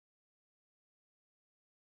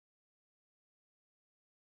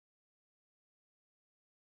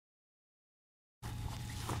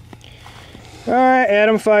Alright,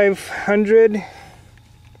 Atom 500.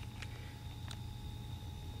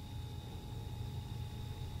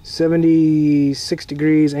 76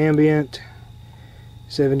 degrees ambient,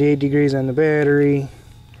 78 degrees on the battery.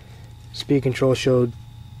 Speed control showed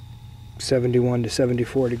 71 to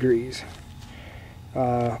 74 degrees.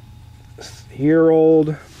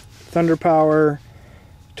 Year-old Thunder Power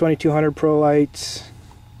 2200 Pro lights,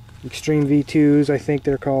 Extreme V2s, I think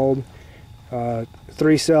they're called.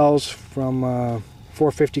 3 cells from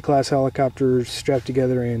 450 class helicopters strapped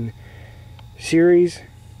together in series.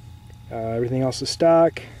 Everything else is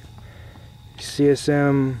stock.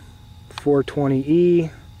 CSM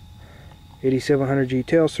 420E, 8700G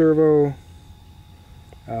tail servo,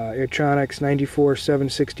 Airtronics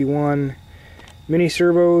 94761 mini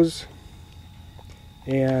servos,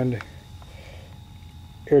 and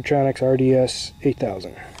Airtronics RDS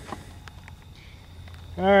 8000.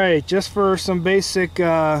 Alright, just for some basic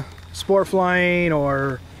sport flying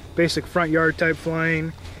or basic front yard type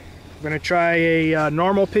flying, I'm going to try a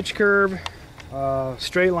normal pitch curve,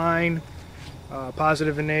 straight line,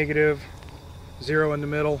 positive and negative, 0 in the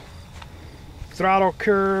middle. Throttle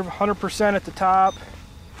curve, 100% at the top,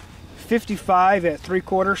 55 at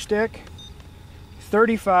 3/4 stick,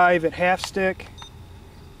 35 at half stick,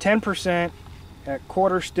 10% at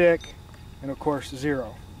quarter stick, and of course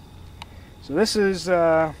 0. So this is,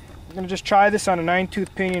 I'm going to just try this on a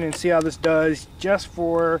 9-tooth pinion and see how this does, just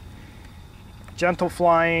for gentle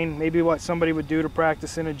flying, maybe what somebody would do to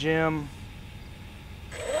practice in a gym.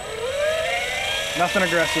 Nothing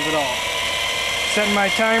aggressive at all. Setting my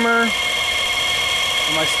timer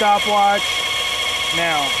and my stopwatch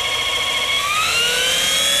now.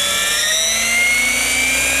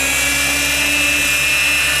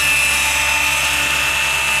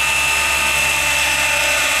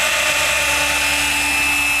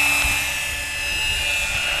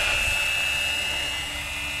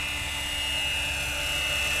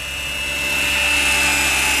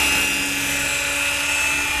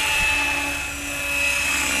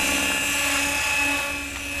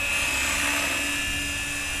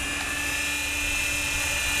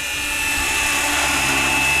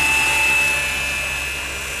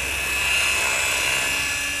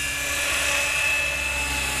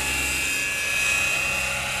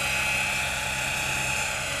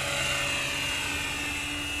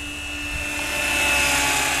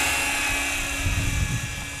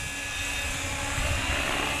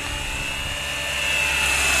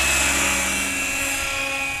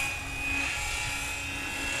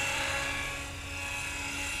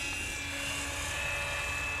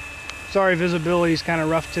 Sorry, visibility is kind of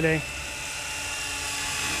rough today.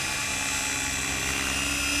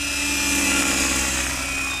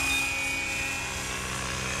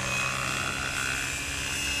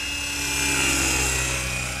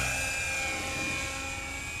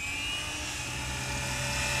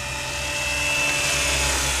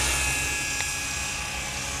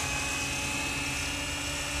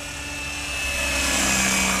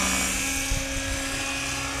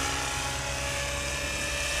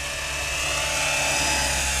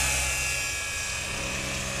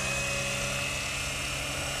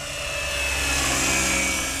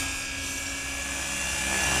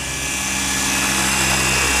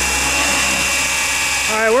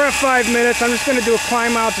 Alright, we're at 5 minutes. I'm just going to do a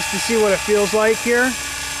climb out just to see what it feels like here.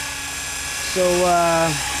 So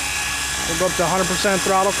we'll go up to 100%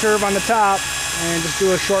 throttle curve on the top and just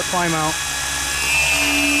do a short climb out.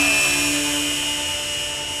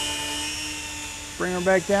 Bring her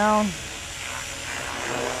back down.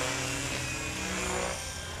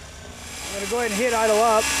 I'm going to go ahead and hit idle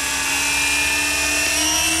up.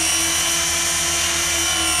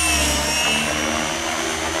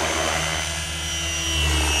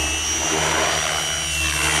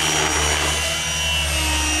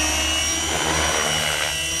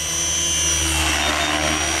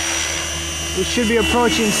 We should be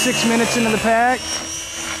approaching 6 minutes into the pack.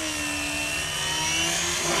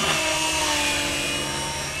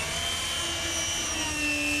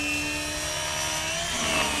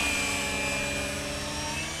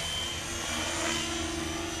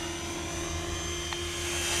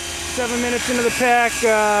 Seven minutes into the pack.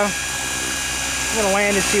 I'm going to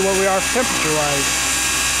land and see where we are temperature-wise.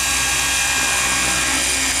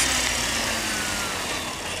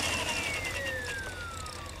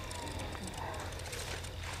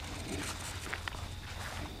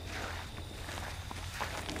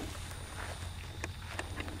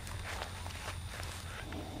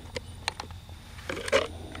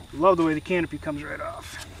 Love the way the canopy comes right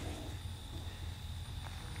off.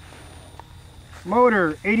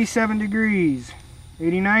 Motor 87 degrees,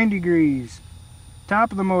 89 degrees,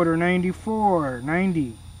 Top of the motor 94,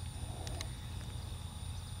 90.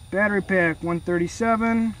 Battery pack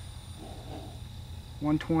 137,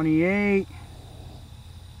 128,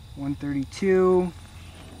 132.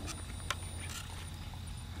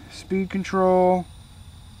 Speed control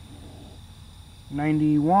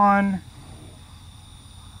 91,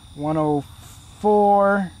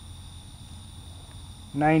 104,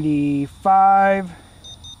 95.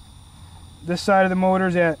 This side of the motor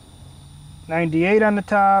is at 98 on the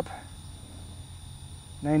top,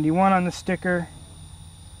 91 on the sticker,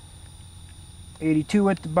 82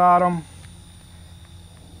 at the bottom.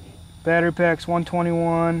 Battery pack's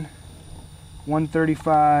 121,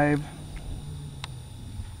 135.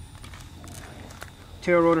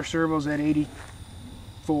 Tail rotor servo's at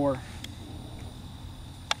 84. Well,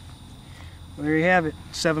 there you have it.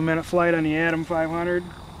 7-minute flight on the Atom 500.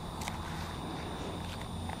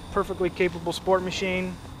 Perfectly capable sport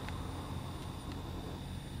machine.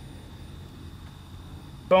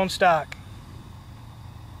 Bone stock.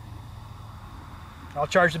 I'll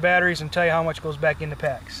charge the batteries and tell you how much goes back in the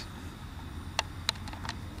packs.